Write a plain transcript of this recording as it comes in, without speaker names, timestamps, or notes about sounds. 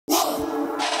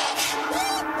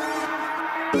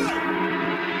Hey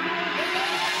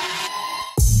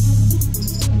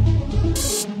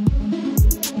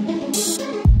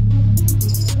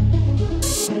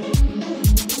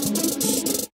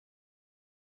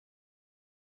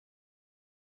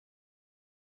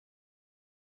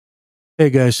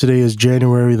guys, today is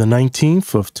January the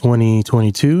 19th of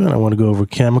 2022, and I want to go over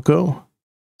Cameco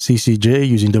CCJ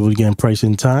using Gann price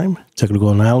in time, technical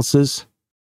analysis.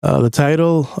 The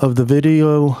title of the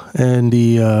video and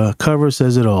the cover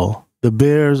says it all. The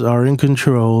bears are in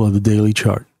control of the daily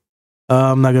chart.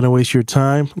 I'm not going to waste your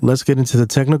time. Let's get into the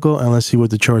technical and let's see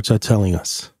what the charts are telling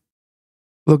us.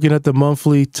 Looking at the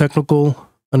monthly technical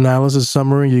analysis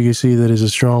summary, you can see that it's a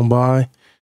strong buy.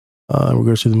 In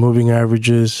regards to the moving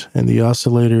averages, and the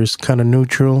oscillator is kind of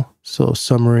neutral, so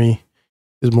summary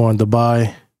is more on the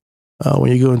buy.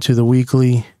 When you go into the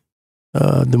weekly,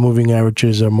 the moving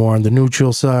averages are more on the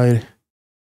neutral side,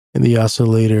 and the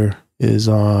oscillator is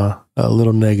a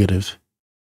little negative.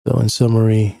 So in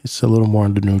summary, it's a little more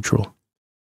on the neutral.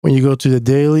 When you go to the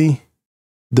daily,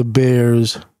 the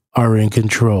bears are in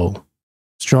control.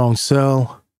 Strong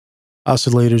sell,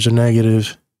 oscillators are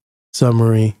negative,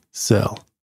 summary, sell.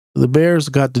 The bears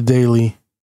got the daily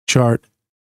chart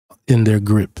in their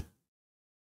grip.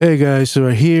 Hey guys, so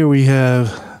here we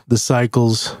have the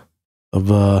cycles of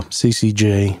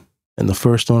CCJ. And the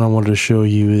first one I wanted to show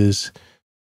you is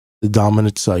the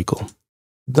dominant cycle.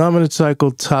 The dominant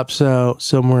cycle tops out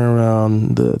somewhere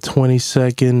around the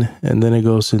 22nd, and then it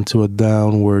goes into a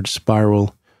downward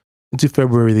spiral into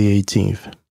February the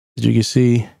 18th. As you can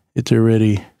see, it's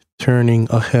already turning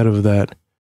ahead of that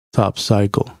top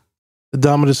cycle. The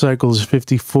dominant cycle is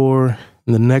 54,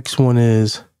 and the next one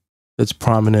that's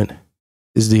prominent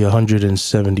is the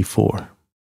 174.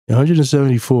 The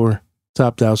 174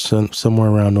 topped out somewhere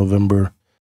around November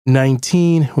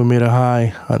 19. We made a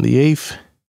high on the 8th,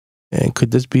 and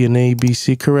could this be an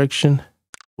ABC correction?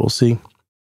 We'll see.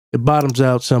 It bottoms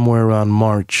out somewhere around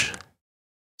March.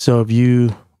 So if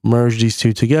you merge these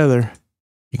two together,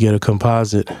 you get a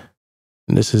composite,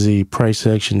 and this is the price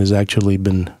action has actually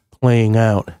been playing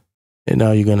out. And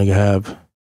now you're going to have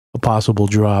a possible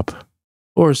drop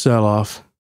or a sell-off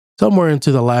somewhere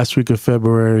into the last week of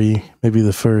February, maybe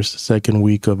the first, second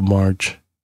week of March,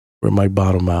 where it might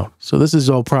bottom out. So this is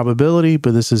all probability,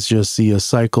 but this is just the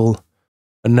cycle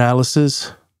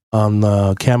analysis on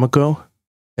Cameco.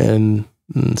 And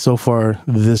so far,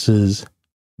 this is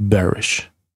bearish.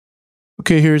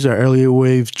 Okay, here's our Elliott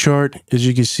wave chart. As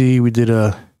you can see, we did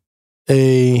a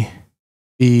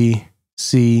B,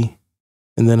 C,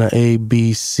 and then an A,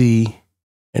 B, C,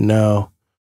 and now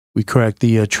we cracked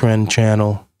the trend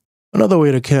channel. Another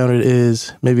way to count it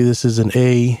is maybe this is an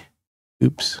A,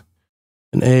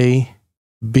 an A,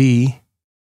 B,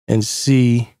 and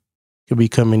C could be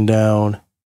coming down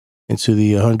into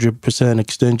the 100%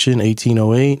 extension,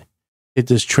 1808. Hit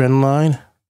this trend line,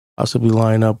 possibly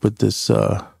line up with this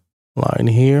line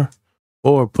here,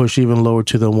 or push even lower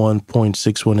to the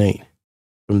 1.618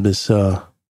 from this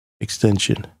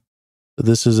extension. So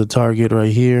this is a target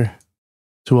right here,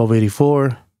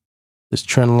 1284, this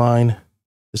trend line,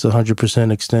 this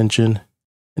 100% extension.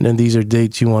 And then these are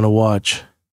dates you want to watch.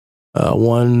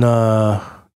 One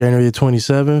January the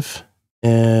 27th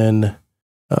and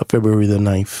February the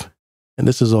 9th. And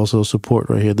this is also support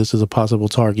right here. This is a possible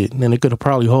target. And it could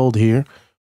probably hold here,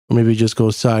 or maybe just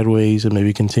go sideways and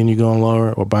maybe continue going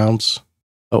lower or bounce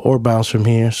from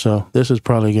here. So this is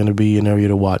probably going to be an area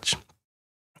to watch.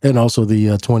 And also the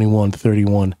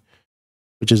 2131,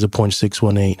 which is a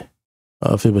 0.618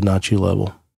 Fibonacci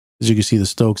level. As you can see, the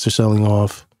Stokes are selling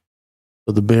off.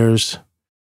 So the bears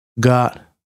got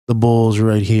the bulls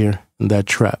right here in that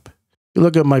trap. If you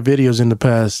look at my videos in the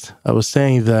past, I was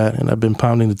saying that, and I've been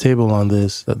pounding the table on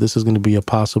this, that this is going to be a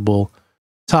possible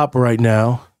top right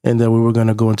now, and that we were going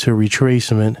to go into a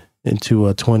retracement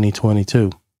into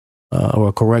 2022, or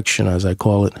a correction, as I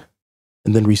call it,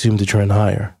 and then resume the trend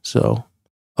higher. So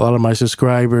a lot of my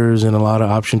subscribers and a lot of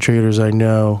option traders I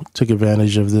know took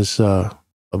advantage of this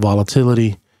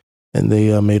volatility, and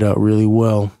they made out really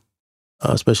well,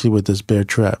 especially with this bear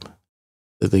trap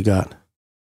that they got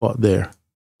caught there.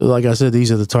 So like I said, these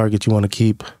are the targets you want to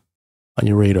keep on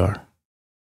your radar.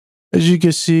 As you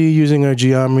can see, using our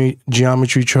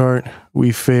geometry chart,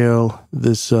 we fail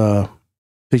this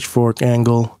pitchfork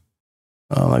angle.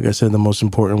 Like I said, the most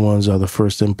important ones are the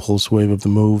first impulse wave of the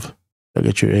move. I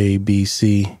got your A, B,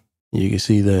 C. You can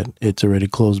see that it's already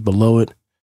closed below it.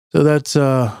 So that's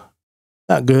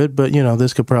not good, but you know,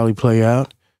 this could probably play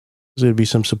out. There'd be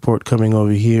some support coming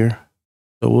over here.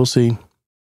 So we'll see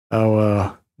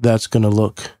how that's going to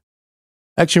look.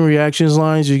 Action reactions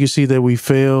lines, you can see that we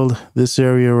failed this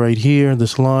area right here,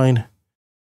 this line.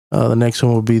 The next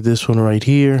one will be this one right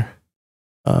here.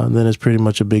 Then it's pretty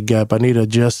much a big gap. I need to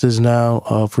adjust this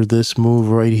now for this move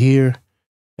right here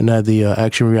and add the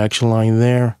action reaction line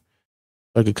there.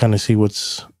 I could kind of see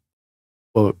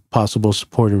what possible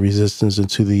support and resistance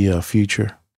into the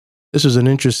future. This is an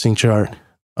interesting chart.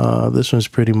 This one's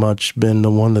pretty much been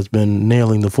the one that's been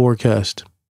nailing the forecast.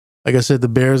 Like I said, the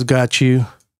bears got you.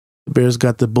 The bears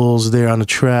got the bulls there on the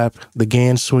trap. The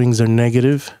Gann swings are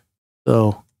negative,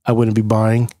 so I wouldn't be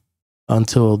buying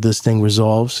until this thing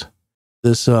resolves.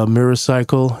 This mirror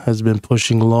cycle has been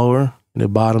pushing lower, and it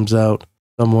bottoms out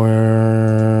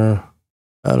somewhere,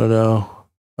 I don't know,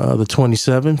 the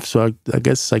 27th. So I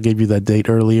guess I gave you that date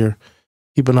earlier.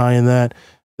 Keep an eye on that.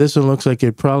 This one looks like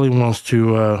it probably wants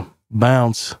to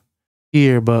bounce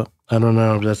here, but I don't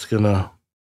know if that's going to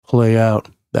play out,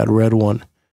 that red one.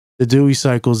 The Dewey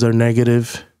cycles are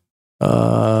negative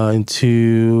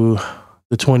into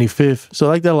the 25th. So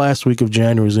like that last week of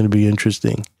January is going to be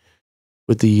interesting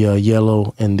with the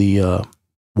yellow and the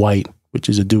white, which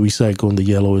is a Dewey cycle, and the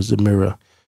yellow is the mirror.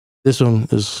 This one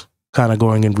is kind of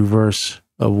going in reverse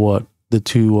of what the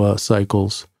two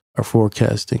cycles are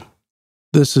forecasting.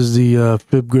 This is the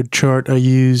fib grid chart I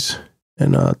use,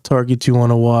 and target you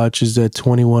want to watch is at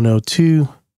 2102.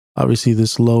 Obviously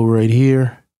this low right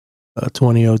here,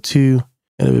 2002,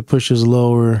 and if it pushes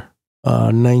lower,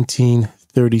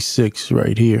 1936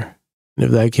 right here. And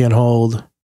if that can't hold,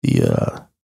 the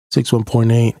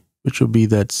 61.8, which will be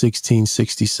that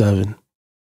 1667.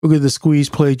 Look at the squeeze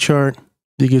play chart.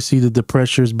 You can see that the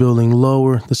pressure is building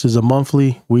lower. This is a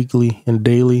monthly, weekly, and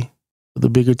daily. For the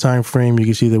bigger time frame, you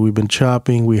can see that we've been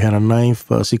chopping. We had a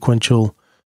ninth sequential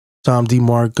Tom D.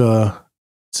 Mark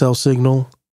sell signal,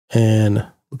 and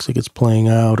looks like it's playing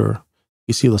out, or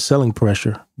you see the selling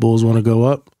pressure. Bulls want to go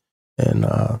up, and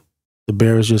the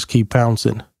bears just keep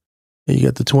pouncing. And you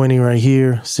got the 20 right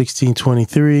here,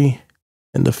 1623,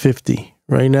 and the 50.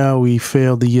 Right now, we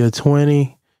failed the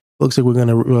 20. Looks like we're going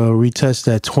to retest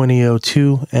that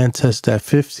 2002 and test that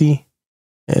 50.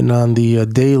 And on the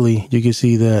daily, you can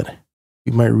see that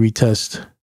we might retest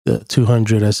the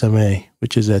 200 SMA,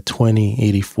 which is at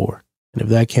 2084. And if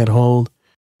that can't hold,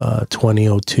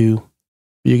 2002.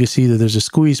 You can see that there's a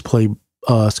squeeze play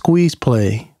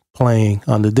playing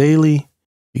on the daily.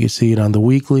 You can see it on the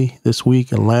weekly this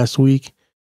week and last week.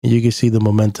 And you can see the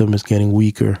momentum is getting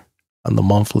weaker on the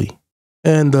monthly.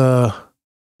 And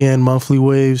again, monthly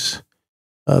waves.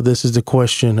 This is the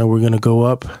question. Are we going to go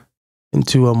up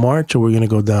into a March, or we're going to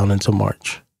go down into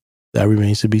March? That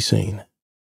remains to be seen.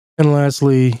 And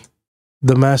lastly,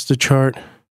 the master chart.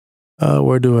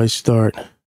 Where do I start?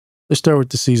 Let's start with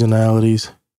the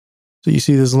seasonalities. So you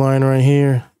see this line right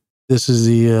here. This is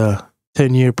the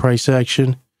 10-year price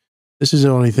action. This is the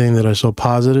only thing that I saw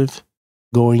positive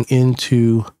going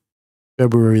into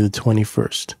February the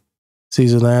 21st.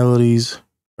 Seasonalities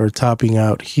are topping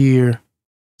out here.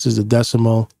 This is the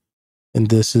decimal, and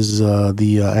this is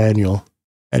the annual.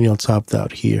 Annual topped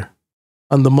out here.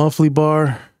 On the monthly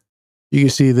bar, you can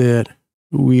see that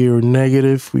we are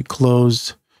negative. We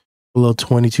closed below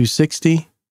 2260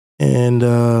 and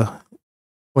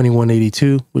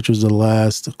 2182, which was the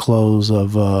last close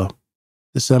of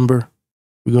December.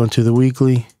 We go into the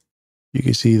weekly. You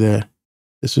can see that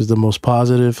this was the most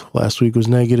positive. Last week was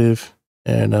negative,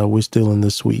 and we're still in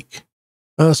this week.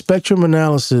 Spectrum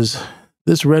analysis.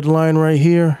 This red line right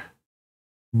here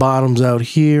bottoms out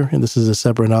here, and this is a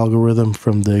separate algorithm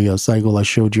from the cycle I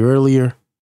showed you earlier.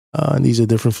 And these are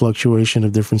different fluctuation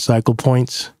of different cycle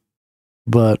points,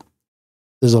 but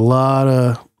there's a lot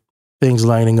of things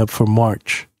lining up for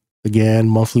March. Again,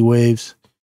 monthly waves,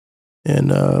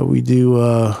 and we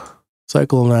do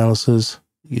cycle analysis.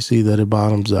 You see that it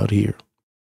bottoms out here.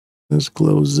 Let's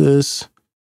close this.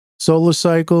 Solar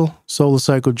cycle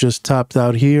just topped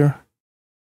out here.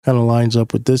 Kind of lines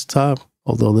up with this top,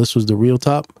 although this was the real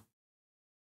top.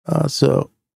 So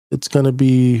it's going to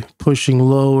be pushing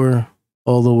lower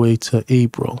all the way to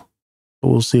April.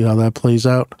 We'll see how that plays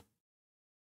out.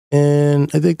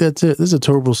 And I think that's it. This is a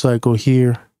turbo cycle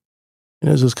here.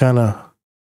 And this is kind of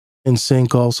in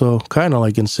sync also, kind of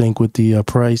like in sync with the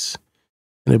price.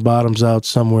 And it bottoms out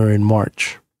somewhere in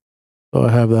March. So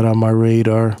I have that on my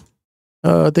radar.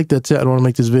 I think that's it. I don't want to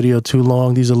make this video too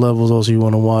long. These are levels also you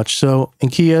want to watch. So in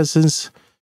key essence,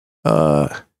 A,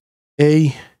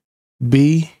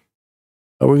 B,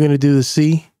 we're going to do the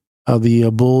C.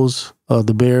 The bulls,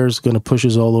 the bears going to push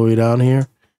us all the way down here.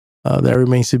 That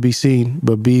remains to be seen.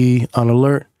 But be on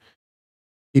alert.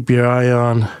 Keep your eye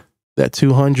on that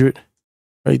 200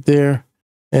 right there.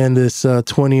 And this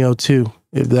 2002.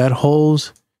 If that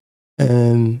holds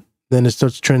and then it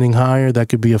starts trending higher, that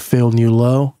could be a failed new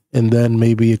low. and then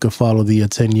maybe it could follow the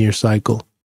 10-year cycle.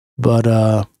 But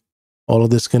all of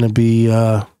this going to be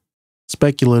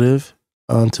speculative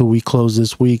until we close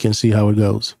this week and see how it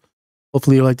goes.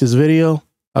 Hopefully you like this video.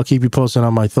 I'll keep you posted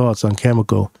on my thoughts on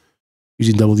Cameco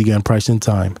using Gann price and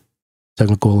time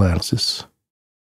technical analysis.